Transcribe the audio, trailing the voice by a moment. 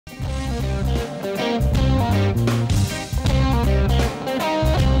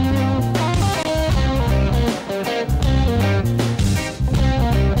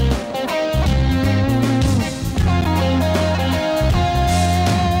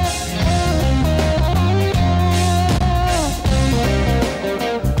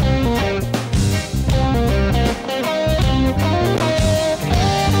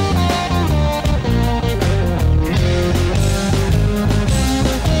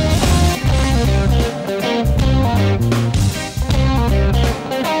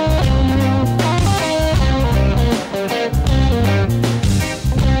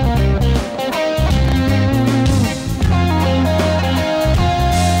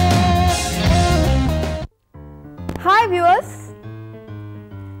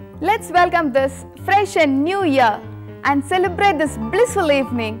Let's welcome this fresh and new year and celebrate this blissful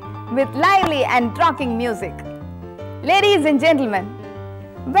evening with lively and rocking music. Ladies and gentlemen,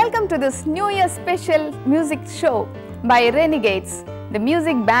 welcome to this New Year special music show by Renegades, the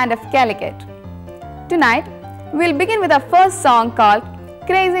music band of Calicut. Tonight, we'll begin with our first song called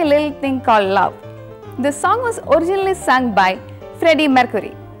Crazy Little Thing Called Love. This song was originally sung by Freddie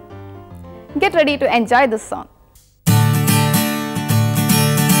Mercury. Get ready to enjoy this song.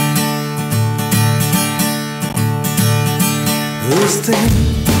 This thing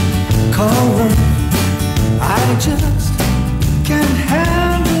called love, I just can't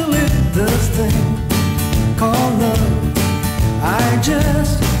handle it. This thing called love, I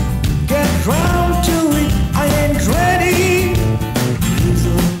just get round to it. I ain't ready. This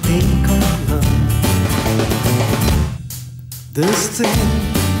thing called love, this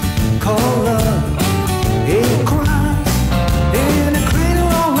thing called love, it cries in a cradle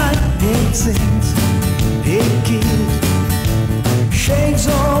all night. It sings, it gives shakes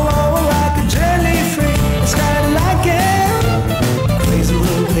all over like a jellyfish. It's kinda like it, crazy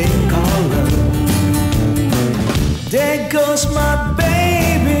little thing called love. There goes my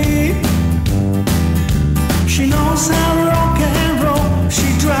baby. She knows how to rock and roll. She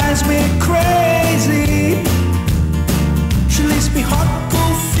drives me crazy. She leaves me hot,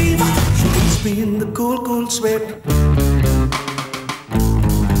 cold fever. She leaves me in the cool, cool sweat.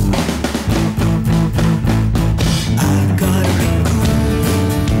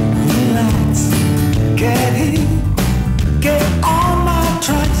 Get in, get on my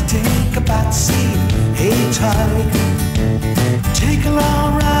truck, take a back seat, hitchhike, take a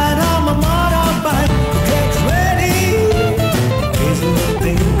long ride on my motorbike, get ready, crazy little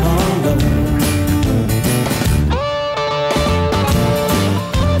thing called love.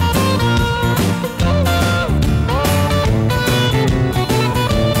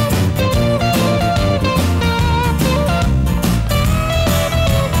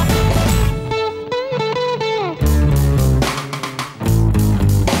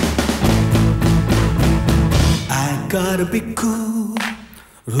 Gotta be cool,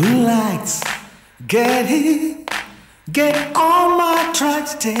 relax, get in, get on my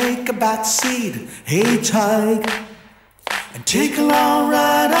tracks, take a back seat, hitchhike, and take a long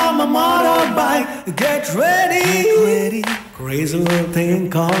ride on my motorbike. Get ready, crazy little thing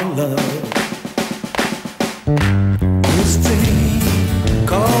called love. This thing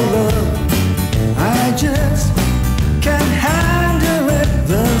called love, I just can't handle it.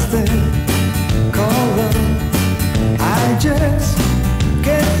 This thing called love, I just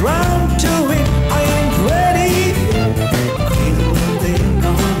get round to it. I ain't ready. Crazy little thing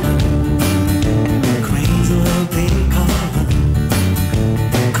called love. Crazy little thing called love.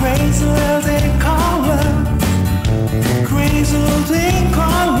 Crazy little thing called love. Crazy little thing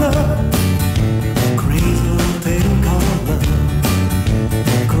called love. Crazy little thing called love.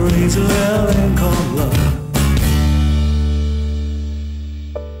 Crazy little thing called love.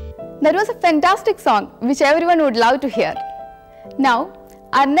 That was a fantastic song which everyone would love to hear. Now,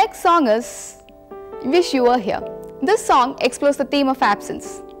 our next song is Wish You Were Here. This song explores the theme of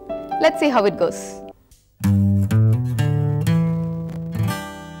absence. Let's see how it goes.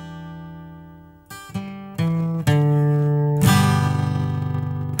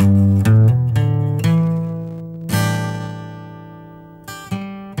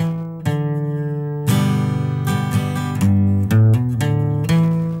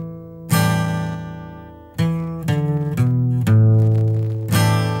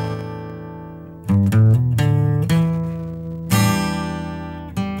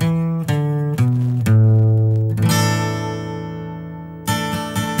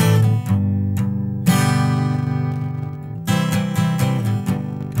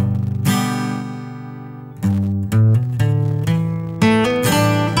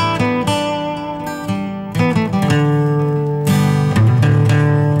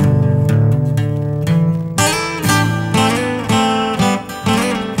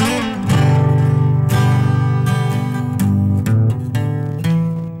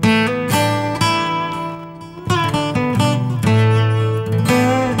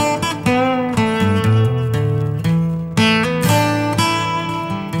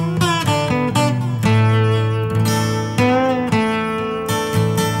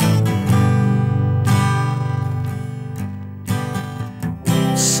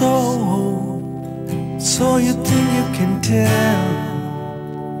 So you think you can tell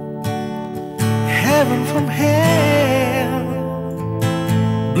heaven from hell,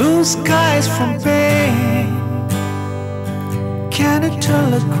 blue skies from pain? Can it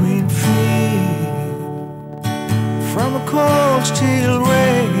tell a green field from a cold steel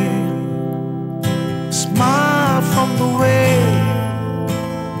rain? from the way.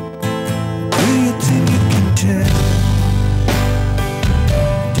 Do you think you can tell?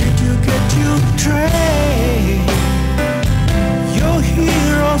 Did you get your train? Your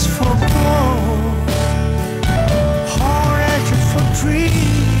heroes for gold, hard for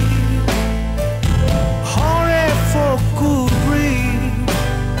dream, hard for good breed,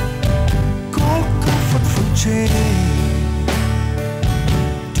 gold comfort for change.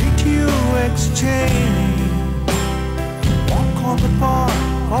 Did you exchange? Walk on the path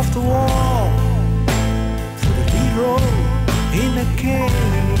of the wall for the hero in a cage.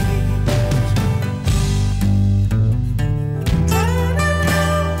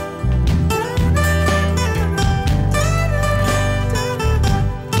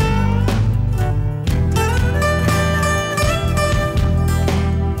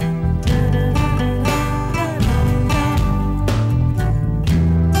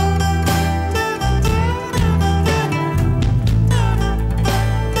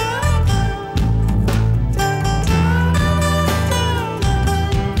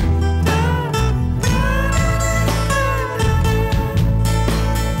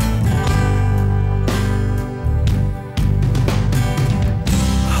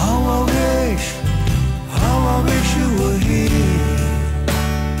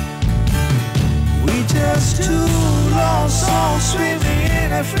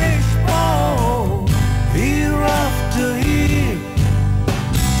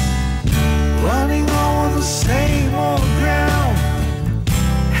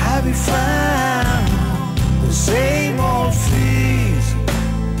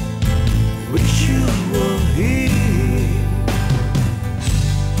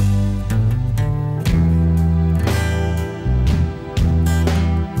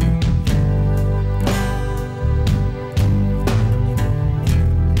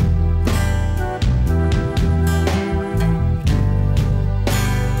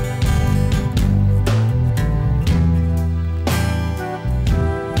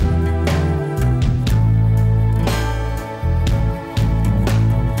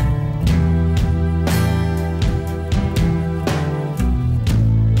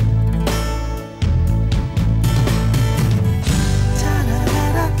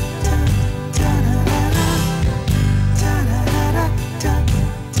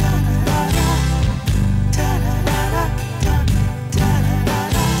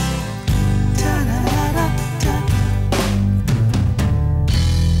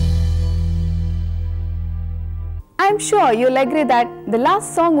 I'm sure you'll agree that the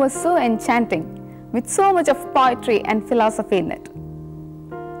last song was so enchanting, with so much of poetry and philosophy in it.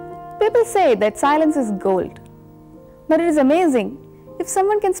 People say that silence is gold, but it is amazing if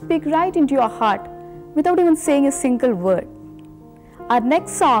someone can speak right into your heart without even saying a single word. Our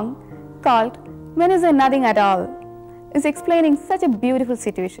next song, called When Is There Nothing at All, is explaining such a beautiful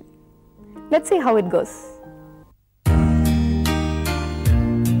situation. Let's see how it goes.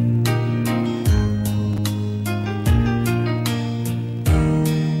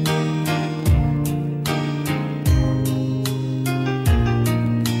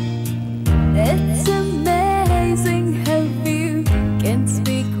 It's amazing how you can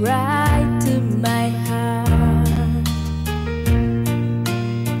speak right to my heart.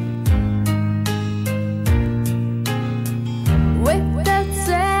 Without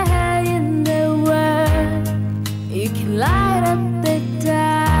saying a word,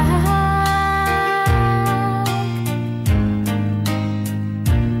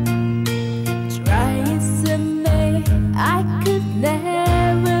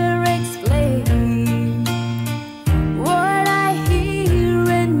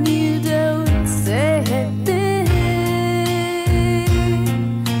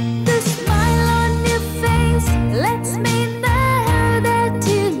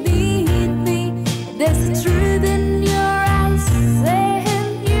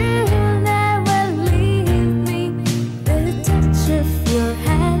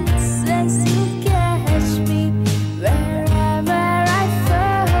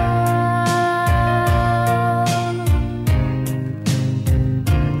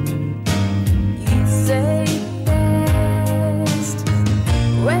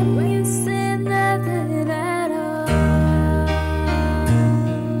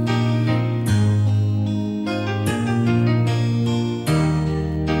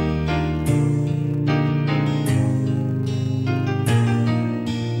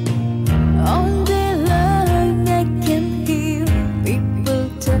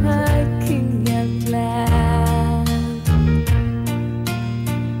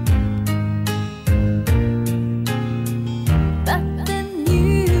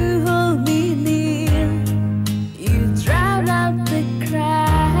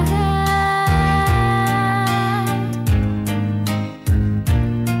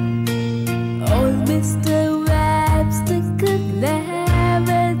 Mr. Webster could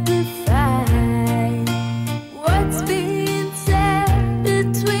never define what's being said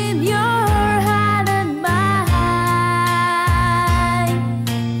between your heart and mine.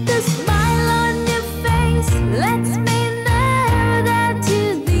 The smile on your face lets me know that you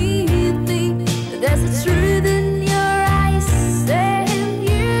need me. There's a truth in your eyes saying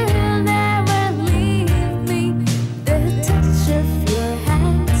you'll never leave me. The touch of your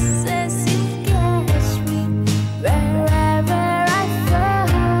hand says you catch me wherever I fall.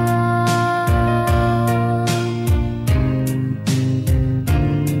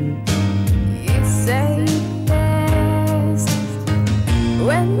 You say best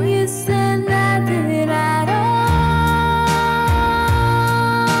when you say nothing at all.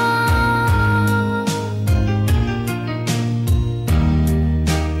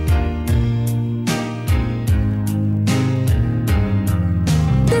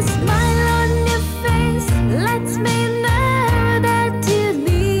 The smile on your face lets me know that you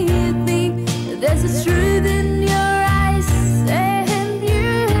need me. There's a truth in your eyes saying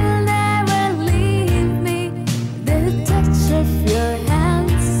you'll never leave me. The touch of your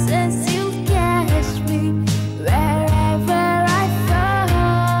hand says you'll catch me wherever I fall.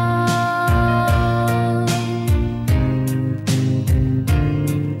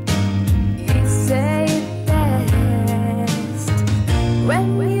 You say best when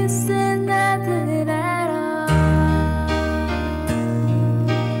you say nothing at all.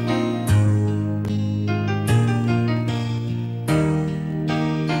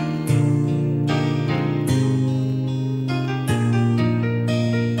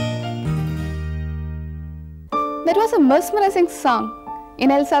 That was a mesmerizing song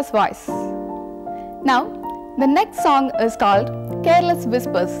in Elsa's voice. Now, the next song is called Careless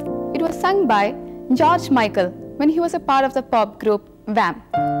Whispers. It was sung by George Michael when he was a part of the pop group Wham.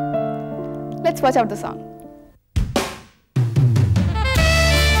 Let's watch out the song.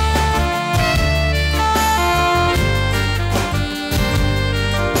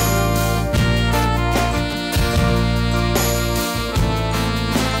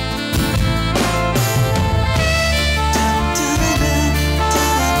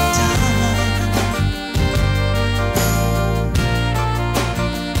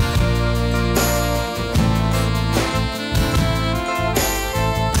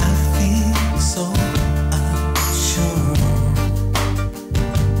 I feel so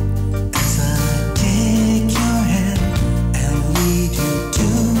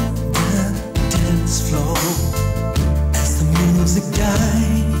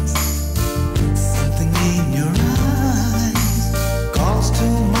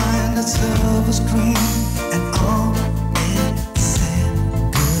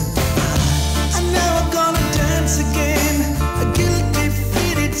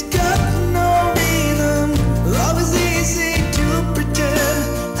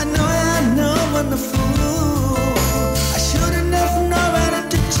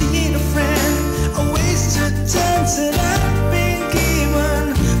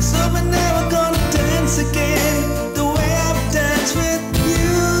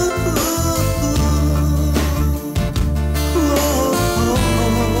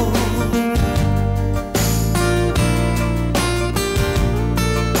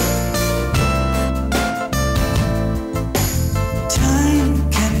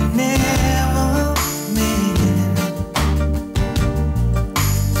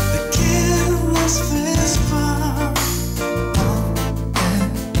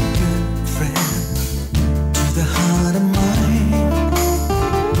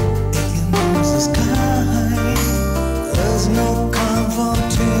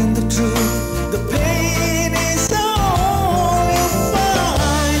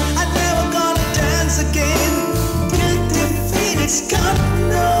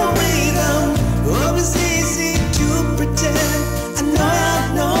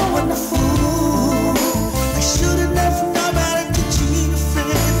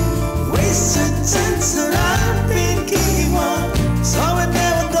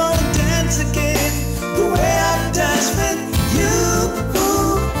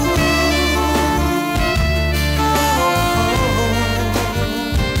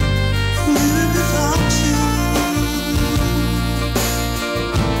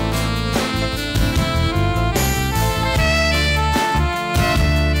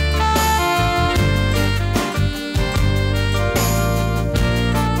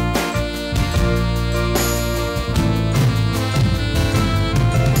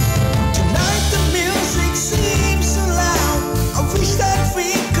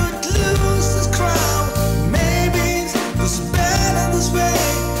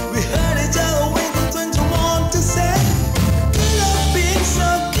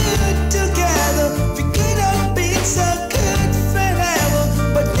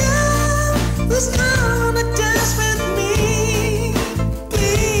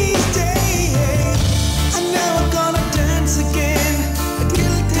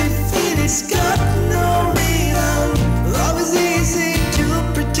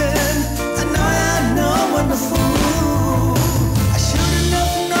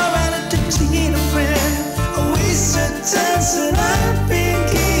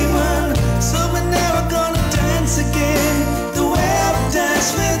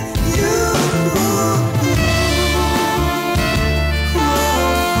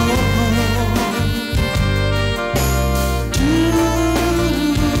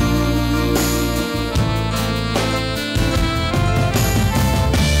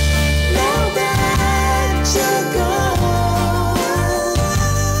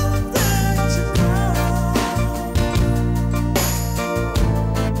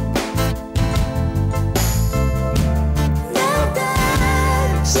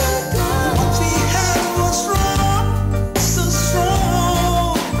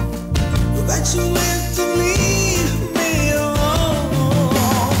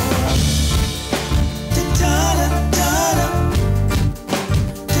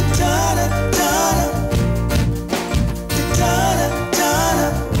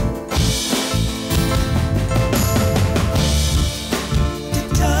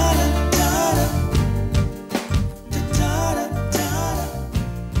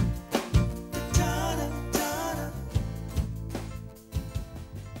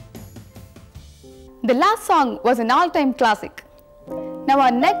The last song was an all-time classic. Now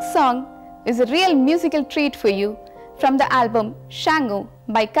our next song is a real musical treat for you from the album Shango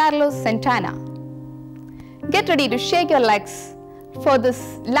by Carlos Santana. Get ready to shake your legs for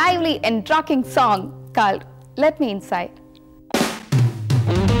this lively and rocking song called Let Me Inside.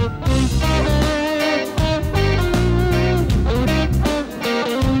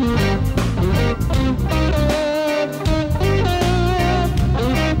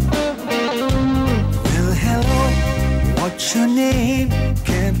 What's your name?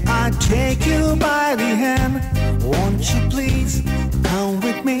 Can I take you by the hand? Won't you please come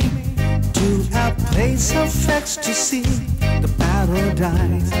with me to a place of ecstasy, the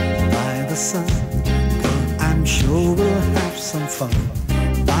paradise by the sun? Girl, I'm sure we'll have some fun.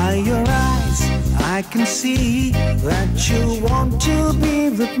 By your eyes, I can see that you want to be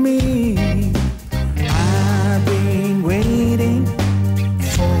with me. I've been waiting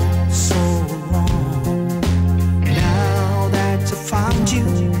for so long. Now that I found you,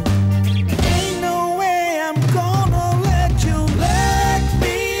 ain't no way I'm gonna let you. Let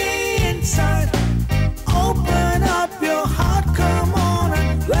me inside. Open up your heart, come on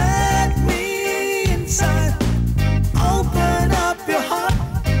and let me inside. Open up your heart.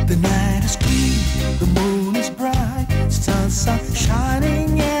 The night is clear, the moon is bright, stars are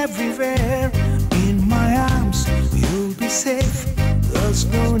shining everywhere. In my arms, you'll be safe. There's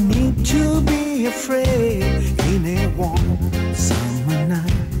no need to be afraid. In a warm summer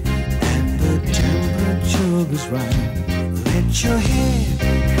night, and the temperature is right. Let your head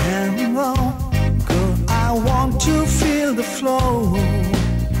hang low, girl. I want to feel the flow.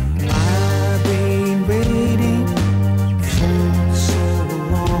 I've been waiting for so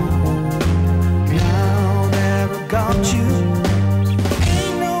long. Now that I got you,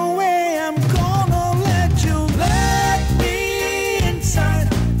 ain't no way I'm gonna let you. Let me inside.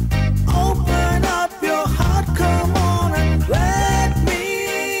 Open up your heart, come on and let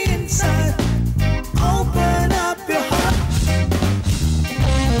me inside. Open up your heart.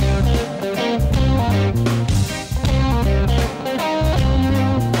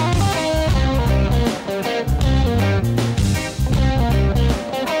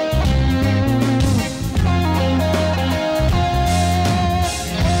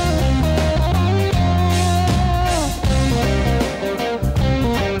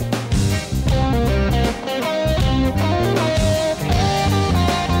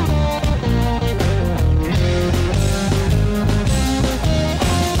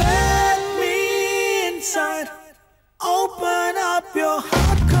 Let me inside. Open up your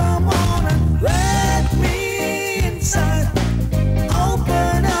heart, come on and let me inside.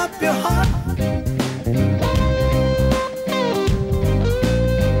 Open up your heart.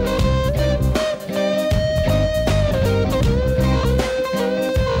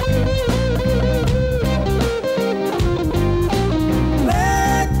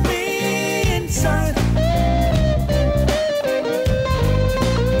 Let me inside.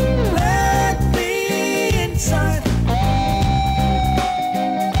 Let me inside.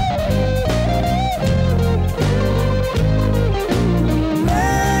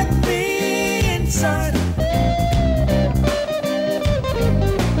 Let me inside.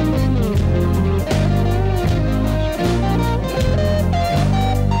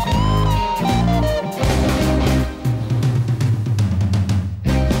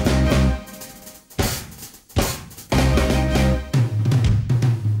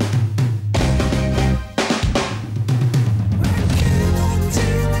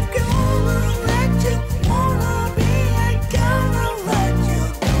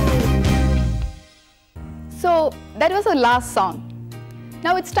 So that was our last song.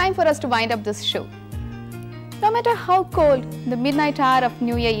 Now it's time for us to wind up this show. No matter how cold the midnight hour of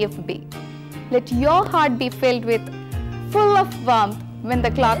New Year Eve be, let your heart be filled with full of warmth when the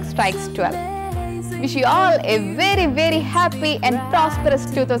clock strikes 12. Wish you all a very, very happy and prosperous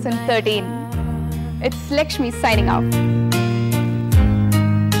 2013. It's Lakshmi signing off.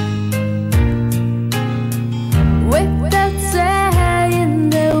 Without saying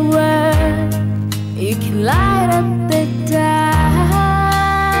the word, you can light up the dark.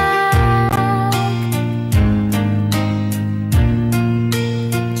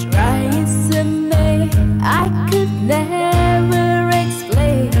 Trying to make I could never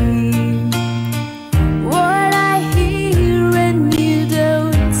explain what I hear when you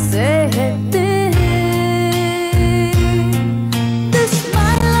don't say a thing.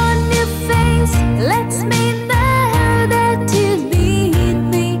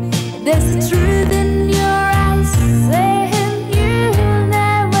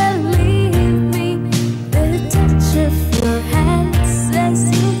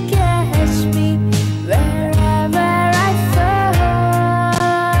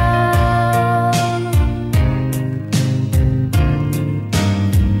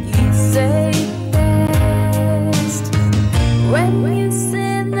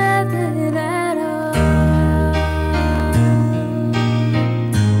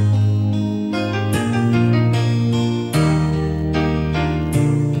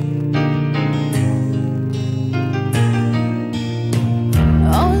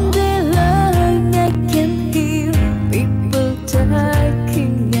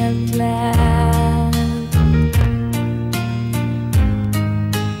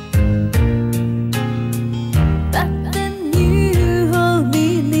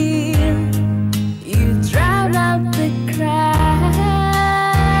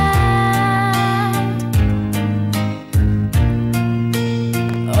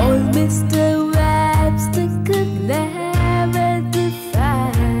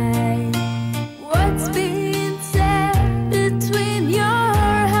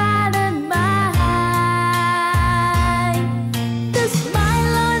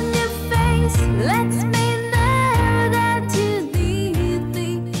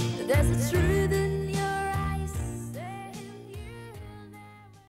 There's a truth